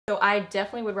So I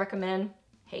definitely would recommend,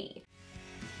 hey.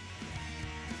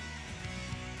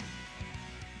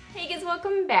 Hey guys,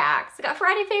 welcome back. So I got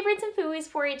Friday Favorites and Fooeys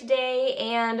for you today,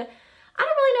 and I don't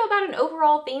really know about an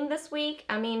overall theme this week.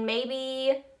 I mean,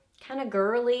 maybe kind of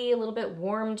girly, a little bit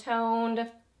warm toned,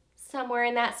 somewhere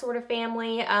in that sort of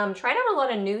family. Tried out a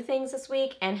lot of new things this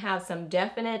week and have some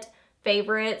definite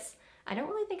favorites. I don't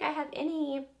really think I have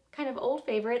any kind of old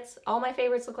favorites. All my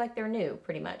favorites look like they're new,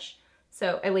 pretty much.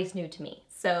 So, at least new to me.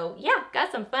 So yeah,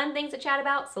 got some fun things to chat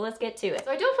about, so let's get to it. So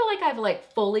I don't feel like I've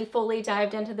like fully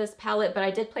dived into this palette, but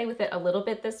I did play with it a little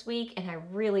bit this week and I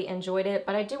really enjoyed it,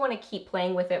 but I do want to keep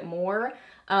playing with it more.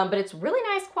 But it's really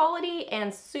nice quality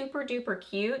and super duper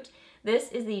cute.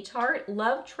 This is the Tarte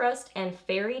Love, Trust, and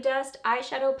Fairy Dust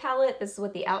eyeshadow palette. This is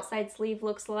what the outside sleeve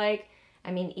looks like.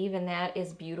 I mean, even that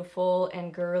is beautiful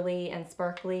and girly and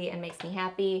sparkly and makes me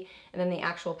happy. And then the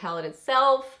actual palette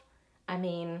itself, I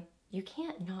mean, you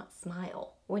can't not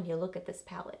smile when you look at this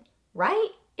palette, right?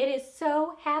 It is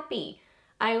so happy.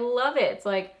 I love it. It's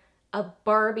like a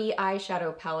Barbie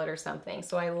eyeshadow palette or something.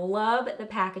 So I love the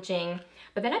packaging,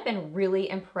 but then I've been really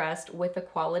impressed with the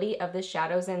quality of the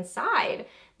shadows inside.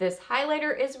 This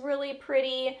highlighter is really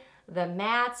pretty. The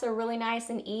mattes are really nice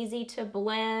and easy to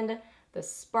blend. The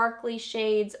sparkly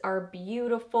shades are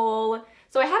beautiful.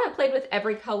 So I haven't played with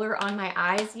every color on my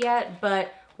eyes yet,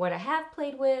 but what I have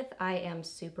played with, I am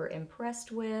super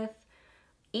impressed with.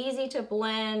 Easy to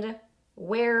blend,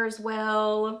 wears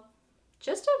well.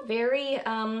 Just a very,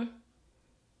 I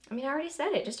mean, I already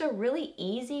said it, just a really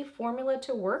easy formula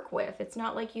to work with. It's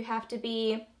not like you have to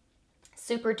be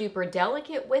super duper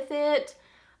delicate with it.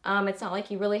 It's not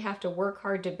like you really have to work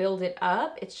hard to build it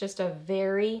up. It's just a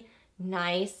very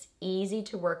nice, easy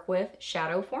to work with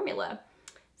shadow formula.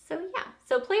 So yeah,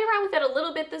 so played around with it a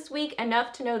little bit this week,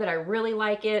 enough to know that I really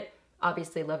like it.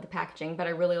 Obviously love the packaging, but I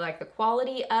really like the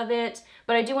quality of it.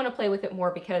 But I do want to play with it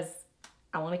more because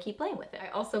I want to keep playing with it. I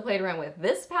also played around with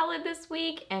this palette this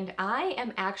week, and I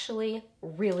am actually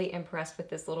really impressed with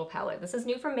this little palette. This is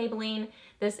new from Maybelline.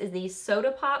 This is the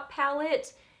Soda Pop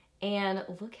palette, and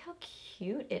look how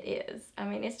cute it is. I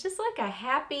mean, it's just like a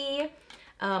happy,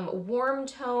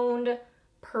 warm-toned,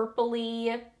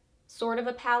 purpley sort of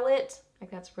a palette. Like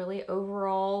that's really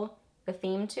overall the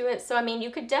theme to it. So I mean,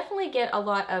 you could definitely get a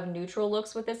lot of neutral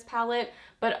looks with this palette,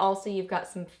 but also you've got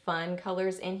some fun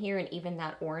colors in here and even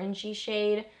that orangey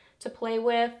shade to play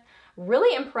with.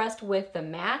 Really impressed with the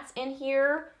mattes in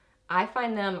here. I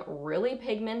find them really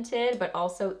pigmented, but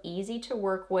also easy to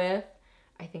work with.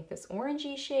 I think this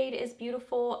orangey shade is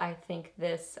beautiful. I think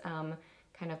this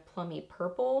kind of plummy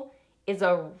purple is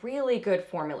a really good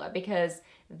formula because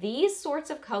these sorts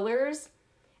of colors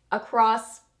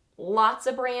across lots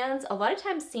of brands a lot of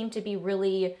times seem to be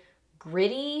really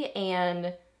gritty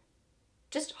and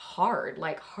just hard,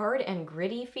 like hard and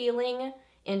gritty feeling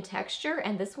in texture,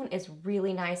 and this one is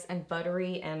really nice and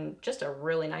buttery and just a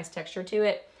really nice texture to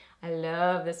it. I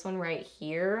love this one right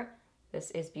here.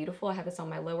 This is beautiful. I have this on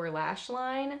my lower lash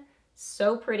line.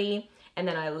 So pretty. And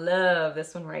then I love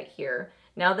this one right here.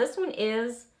 Now this one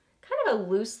is kind of a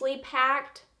loosely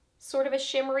packed, sort of a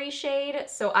shimmery shade,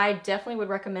 so I definitely would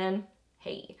recommend,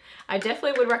 I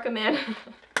definitely would recommend,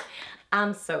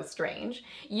 I'm so strange,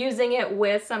 using it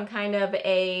with some kind of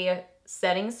a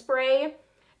setting spray,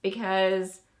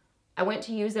 because I went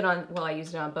to use it on, well, I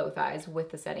used it on both eyes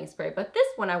with the setting spray, but this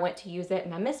one I went to use it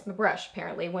and I missed my brush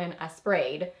apparently when I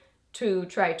sprayed to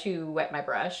try to wet my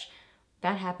brush.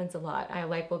 That happens a lot. I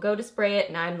like will go to spray it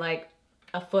and I'm like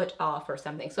a foot off or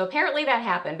something. So apparently that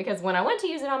happened because when I went to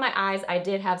use it on my eyes, I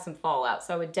did have some fallout.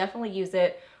 So I would definitely use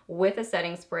it with a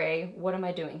setting spray. What am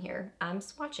I doing here? I'm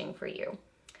swatching for you.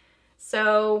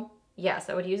 So yes,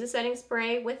 I would use a setting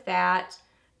spray with that.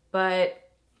 But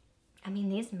I mean,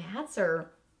 these mattes are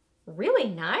really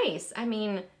nice. I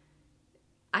mean,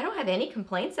 I don't have any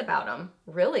complaints about them,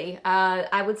 really.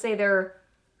 I would say they're,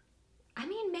 I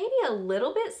mean, maybe a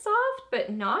little bit soft, but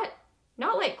not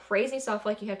like crazy soft,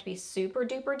 like you have to be super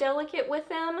duper delicate with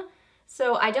them.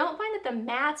 So I don't find that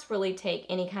the mattes really take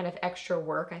any kind of extra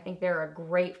work. I think they're a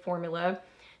great formula.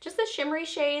 Just the shimmery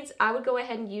shades, I would go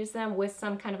ahead and use them with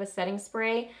some kind of a setting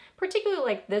spray, particularly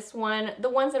like this one, the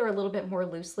ones that are a little bit more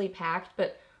loosely packed,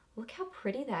 but look how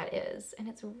pretty that is. And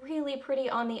it's really pretty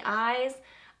on the eyes.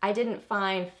 I didn't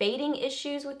find fading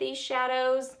issues with these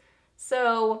shadows.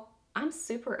 So I'm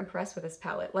super impressed with this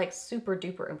palette, like super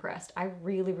duper impressed. I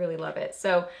really, really love it.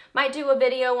 So might do a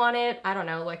video on it. I don't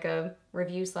know, like a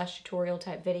review / tutorial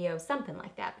type video, something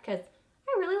like that, because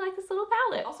I really like this little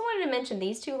palette. Also wanted to mention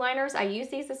these two liners. I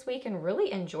used these this week and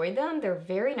really enjoyed them. They're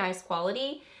very nice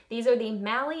quality. These are the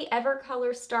Mally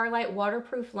Evercolor Starlight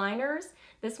Waterproof Liners.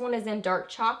 This one is in dark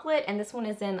chocolate and this one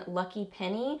is in Lucky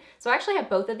Penny. So I actually have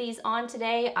both of these on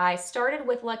today. I started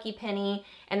with Lucky Penny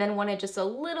and then wanted just a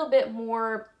little bit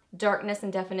more darkness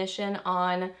and definition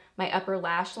on my upper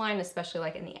lash line, especially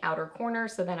like in the outer corner.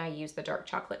 So then I use the dark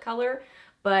chocolate color.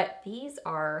 But these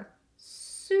are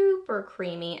super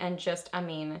creamy and just, I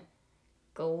mean,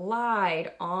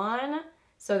 glide on.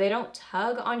 So they don't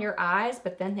tug on your eyes,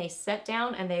 but then they set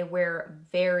down and they wear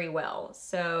very well.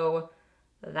 So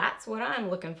that's what I'm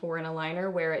looking for in a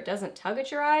liner, where it doesn't tug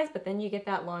at your eyes, but then you get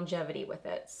that longevity with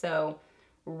it. So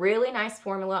really nice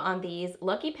formula on these.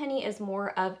 Lucky Penny is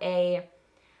more of a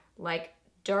like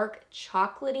dark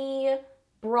chocolatey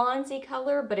bronzy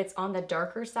color, but it's on the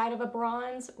darker side of a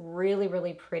bronze. Really,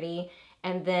 really pretty.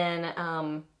 And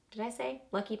then, did I say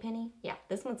Lucky Penny? Yeah,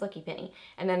 this one's Lucky Penny.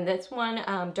 And then this one,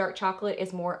 dark chocolate,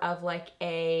 is more of like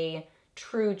a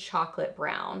true chocolate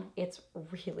brown. It's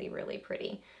really, really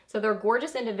pretty. So they're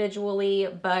gorgeous individually,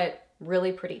 but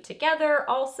really pretty together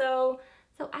also.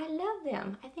 So I love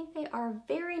them. I think they are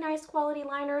very nice quality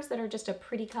liners that are just a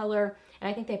pretty color, and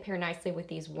I think they pair nicely with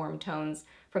these warm tones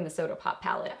from the Soda Pop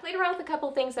palette. I played around with a couple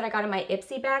things that I got in my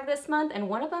Ipsy bag this month, and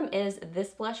one of them is this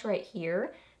blush right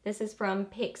here. This is from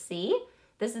Pixi.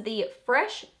 This is the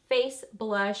Fresh Face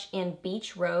Blush in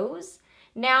Beach Rose.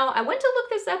 Now, I went to look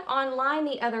this up online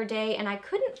the other day and I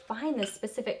couldn't find this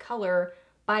specific color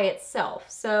by itself.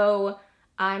 So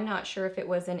I'm not sure if it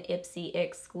was an Ipsy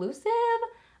exclusive.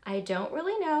 I don't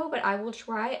really know, but I will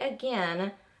try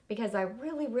again because I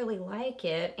really, really like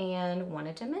it and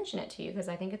wanted to mention it to you because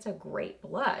I think it's a great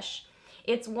blush.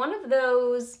 It's one of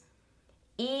those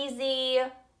easy,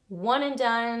 one and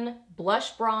done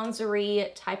blush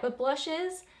bronzery type of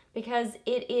blushes because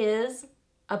it is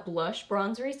a blush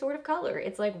bronzery sort of color.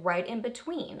 It's like right in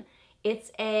between.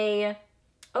 It's a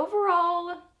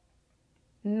overall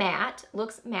matte,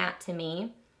 looks matte to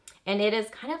me, and it is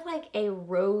kind of like a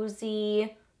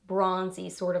rosy, bronzy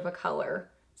sort of a color.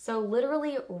 So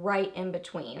literally right in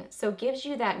between. So gives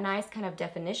you that nice kind of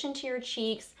definition to your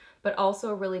cheeks, but also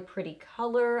a really pretty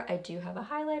color. I do have a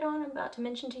highlight on, I'm about to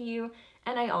mention to you,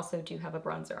 and I also do have a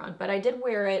bronzer on, but I did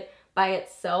wear it by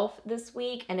itself this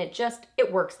week and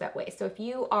it works that way. So if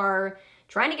you are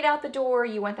trying to get out the door,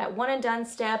 you want that one and done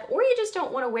step, or you just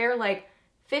don't want to wear like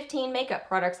 15 makeup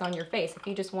products on your face, if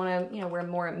you just want to, wear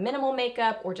more minimal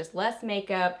makeup or just less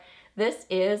makeup, this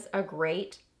is a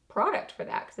great product for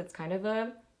that because it's kind of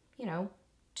a,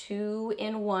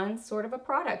 two-in-one sort of a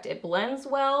product. It blends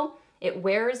well, it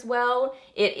wears well,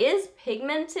 it is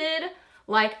pigmented.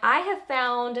 Like I have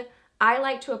found I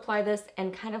like to apply this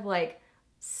and kind of like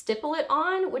stipple it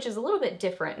on, which is a little bit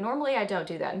different. Normally I don't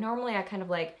do that. Normally I kind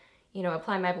of like,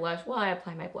 apply my blush. Well, I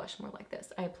apply my blush more like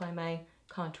this. I apply my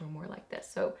contour more like this.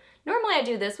 So normally I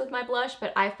do this with my blush,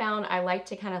 but I found I like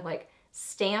to kind of like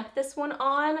stamp this one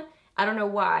on. I don't know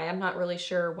why. I'm not really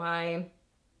sure why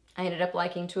I ended up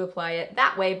liking to apply it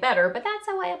that way better, but that's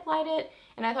how I applied it.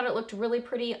 And I thought it looked really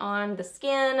pretty on the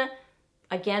skin.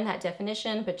 Again, that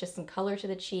definition, but just some color to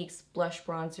the cheeks, blush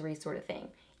bronzery sort of thing.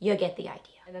 You get the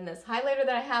idea. And then this highlighter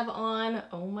that I have on,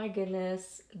 oh my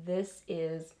goodness, this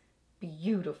is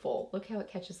beautiful. Look how it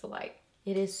catches the light.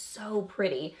 It is so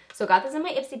pretty. So got this in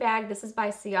my Ipsy bag. This is by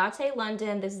Ciate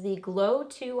London. This is the Glow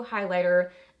 2 Highlighter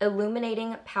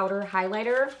Illuminating Powder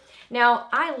Highlighter. Now,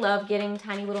 I love getting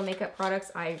tiny little makeup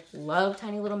products. I love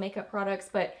tiny little makeup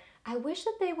products, but I wish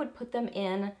that they would put them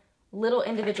in little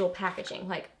individual packaging,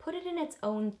 like put it in its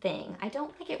own thing. I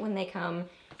don't like it when they come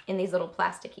in these little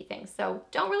plasticky things. So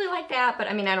don't really like that, but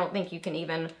I mean, I don't think you can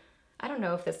even, I don't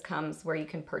know if this comes where you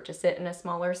can purchase it in a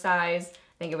smaller size.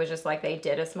 I think it was just like they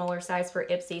did a smaller size for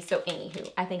Ipsy. So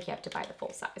anywho, I think you have to buy the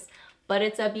full size. But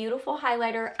it's a beautiful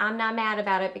highlighter. I'm not mad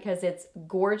about it because it's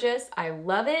gorgeous. I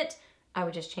love it. I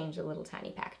would just change the little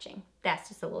tiny packaging. That's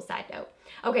just a little side note.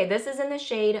 Okay, this is in the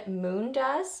shade Moon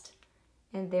Dust.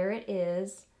 And there it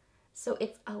is. So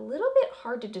it's a little bit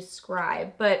hard to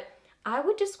describe, but I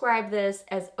would describe this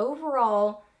as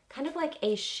overall kind of like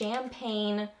a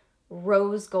champagne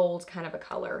rose gold kind of a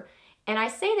color. And I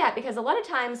say that because a lot of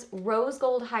times rose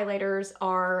gold highlighters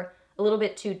are a little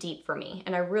bit too deep for me,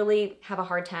 and I really have a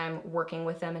hard time working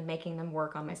with them and making them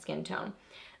work on my skin tone.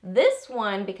 This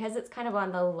one, because it's kind of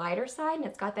on the lighter side and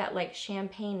it's got that like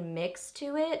champagne mix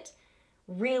to it,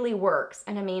 really works.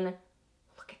 And I mean,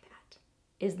 look at that.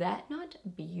 Is that not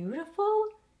beautiful?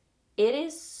 It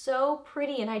is so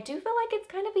pretty, and I do feel like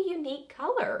it's kind of a unique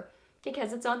color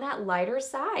because it's on that lighter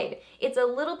side. It's a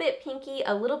little bit pinky,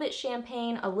 a little bit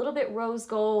champagne, a little bit rose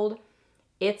gold.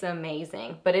 It's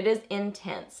amazing, but it is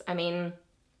intense. I mean,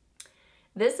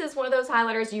 this is one of those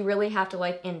highlighters you really have to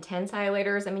like intense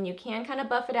highlighters. I mean, you can kind of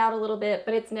buff it out a little bit,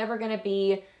 but it's never gonna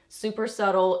be super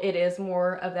subtle. It is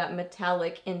more of that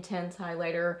metallic intense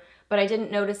highlighter, but I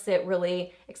didn't notice it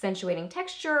really accentuating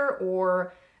texture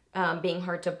or being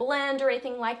hard to blend or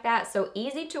anything like that. So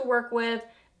easy to work with,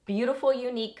 beautiful,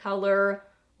 unique color,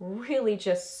 really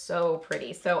just so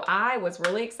pretty. So I was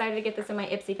really excited to get this in my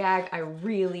Ipsy bag. I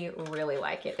really, really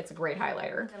like it. It's a great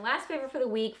highlighter. And last favorite for the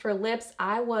week for lips,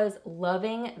 I was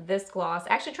loving this gloss.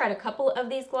 I actually tried a couple of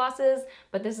these glosses,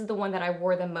 but this is the one that I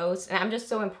wore the most. And I'm just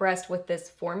so impressed with this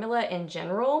formula in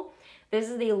general. This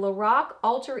is the Lorac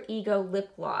Alter Ego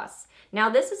Lip Gloss. Now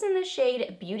this is in the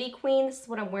shade Beauty Queen. This is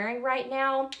what I'm wearing right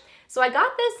now. So I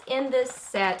got this in this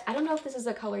set. I don't know if this is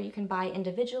a color you can buy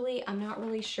individually. I'm not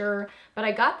really sure, but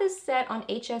I got this set on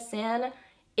HSN.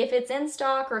 If it's in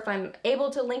stock or if I'm able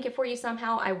to link it for you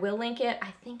somehow, I will link it.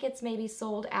 I think it's maybe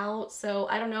sold out, so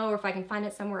I don't know, or if I can find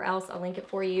it somewhere else, I'll link it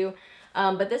for you.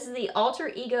 But this is the Alter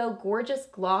Ego Gorgeous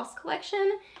Gloss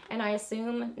Collection, and I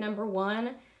assume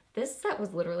 #1. This set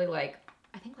was literally like,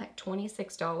 I think like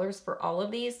 $26 for all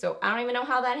of these, so I don't even know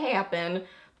how that happened,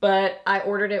 but I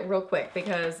ordered it real quick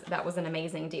because that was an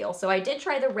amazing deal. So I did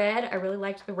try the red. I really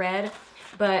liked the red,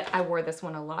 but I wore this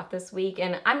one a lot this week,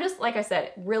 and I'm just, like I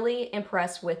said, really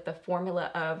impressed with the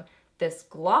formula of this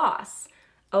gloss.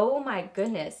 Oh my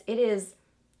goodness, it is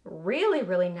really,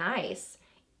 really nice.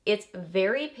 It's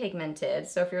very pigmented,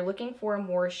 so if you're looking for a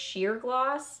more sheer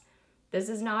gloss, this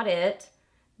is not it.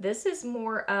 This is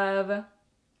more of,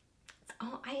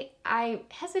 oh, I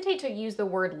hesitate to use the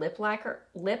word lip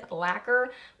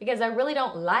lacquer because I really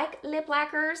don't like lip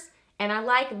lacquers, and I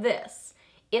like this.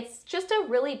 It's just a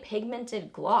really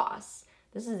pigmented gloss.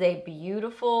 This is a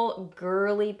beautiful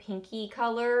girly pinky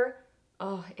color.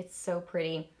 Oh, it's so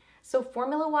pretty. So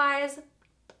formula-wise,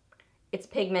 it's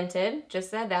pigmented,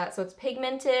 just said that. So it's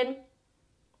pigmented.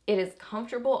 It is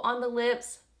comfortable on the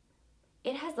lips.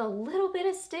 It has a little bit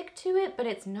of stick to it, but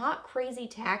it's not crazy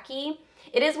tacky.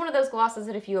 It is one of those glosses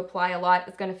that if you apply a lot,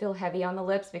 it's gonna feel heavy on the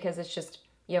lips because it's just,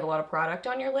 you have a lot of product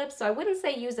on your lips. So I wouldn't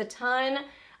say use a ton,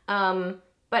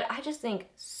 but I just think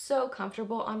so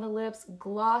comfortable on the lips,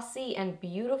 glossy and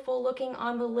beautiful looking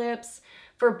on the lips.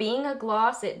 For being a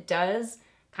gloss, it does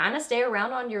kind of stay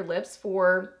around on your lips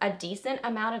for a decent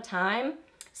amount of time.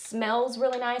 Smells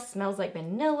really nice, smells like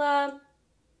vanilla.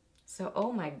 So,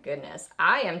 oh my goodness,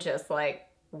 I am just like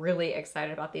really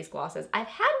excited about these glosses. I've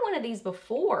had one of these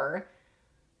before.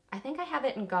 I think I have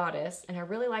it in Goddess, and I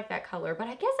really like that color, but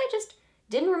I guess I just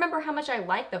didn't remember how much I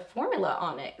liked the formula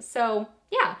on it. So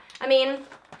yeah, I mean,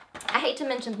 I hate to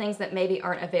mention things that maybe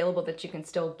aren't available that you can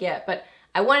still get, but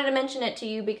I wanted to mention it to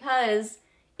you because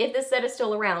if this set is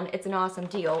still around, it's an awesome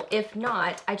deal. If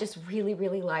not, I just really,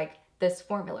 really like this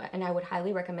formula, and I would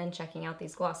highly recommend checking out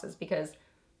these glosses because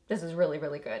this is really,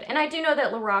 really good. And I do know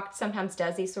that Lorac sometimes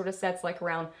does these sort of sets like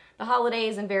around the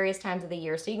holidays and various times of the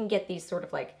year, so you can get these sort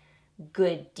of like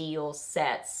good deal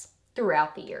sets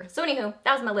throughout the year. So anywho,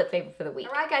 that was my lip favorite for the week.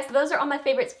 All right guys, so those are all my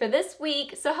favorites for this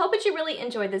week. So hope that you really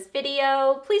enjoyed this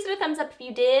video. Please do a thumbs up if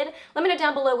you did. Let me know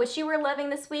down below what you were loving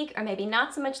this week or maybe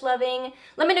not so much loving.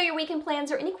 Let me know your weekend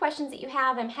plans or any questions that you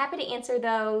have. I'm happy to answer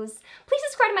those. Please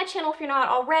subscribe to my channel if you're not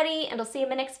already, and I'll see you in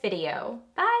my next video.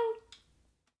 Bye.